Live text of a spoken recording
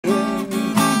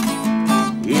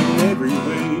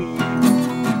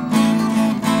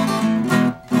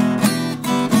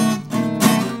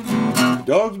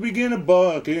begin a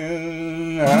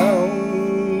barking,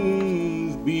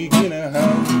 hounds begin a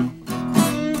howl.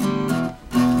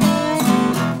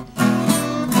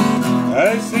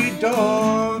 I say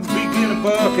dogs begin a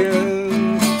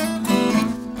barking,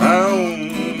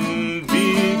 hounds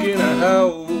begin a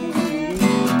howl.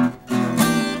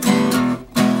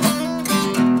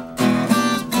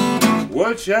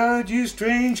 Watch out, you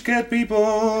strange cat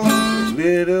people,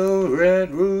 little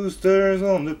red roosters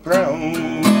on the prowl.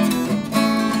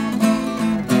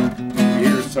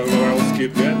 Here's a solo, I'll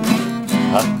skip that.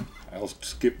 Huh? I'll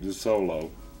skip the solo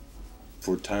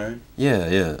for time. Yeah,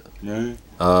 yeah. Right?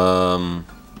 I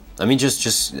mean,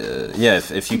 yeah.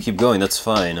 If you keep going, that's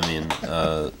fine. I mean,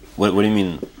 what do you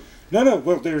mean? No.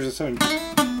 Well, there's a song.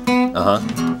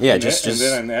 Yeah, And just.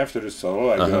 then after the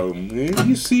solo, I go.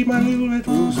 You see my little red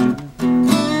rooster.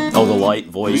 Oh, the light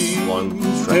voice one.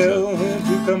 Tell him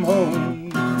to come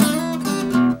home.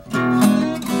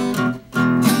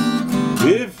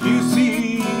 If you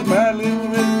see my little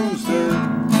red rooster,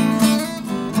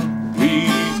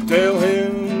 please tell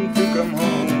him to come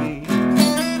home.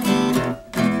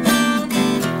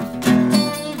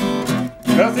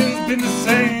 Nothing's been the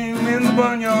same in the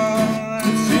barnyard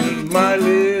since my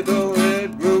little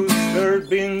red rooster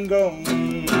been gone.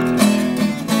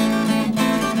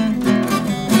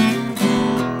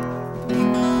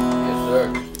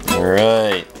 All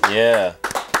right. Yeah.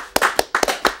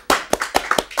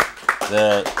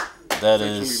 That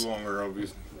is. Longer,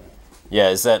 obviously. Yeah,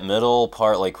 is that middle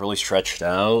part like really stretched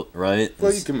out, right?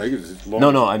 Well, you can make it as long.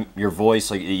 No. Your voice,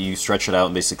 like you stretch it out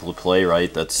and basically play,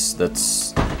 right? That's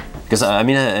because I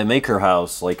mean at Maker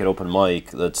House, like at open mic,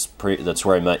 that's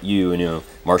where I met you, and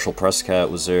Marshall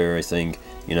Prescott was there, I think,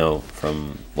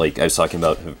 from like I was talking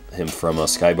about him from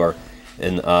Skybar,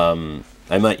 and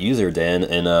I met you there, Dan,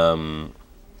 and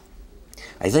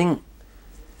I think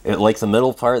like the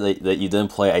middle part that you didn't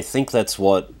play, I think that's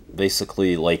what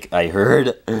basically like I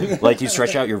heard like you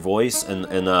stretch out your voice and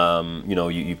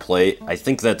you play. I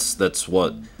think that's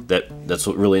what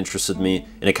really interested me,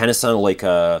 and it kind of sounded like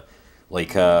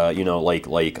like on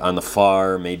the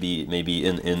farm, maybe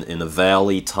in a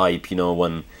valley type,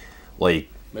 when like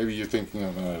maybe you're thinking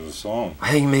of another song.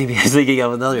 I think maybe I'm thinking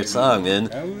of another song, man.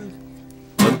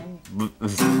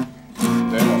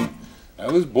 I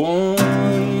was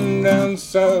born down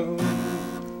south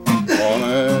on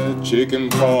a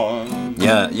chicken farm.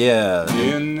 Yeah.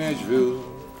 In Nashville.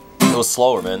 It was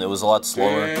slower, man. It was a lot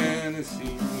slower.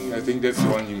 Tennessee. I think that's the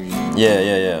one you mean. Yeah.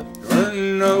 There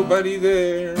weren't nobody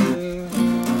there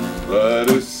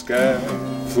but a sky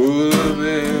full of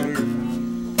air.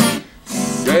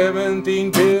 17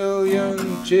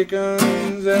 billion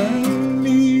chickens and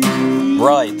me.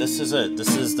 Right, this is it.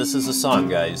 This is the song,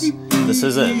 guys. This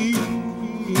is it.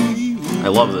 I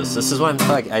love this. This is what I'm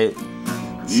talking.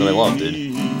 That's what I love,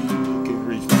 dude.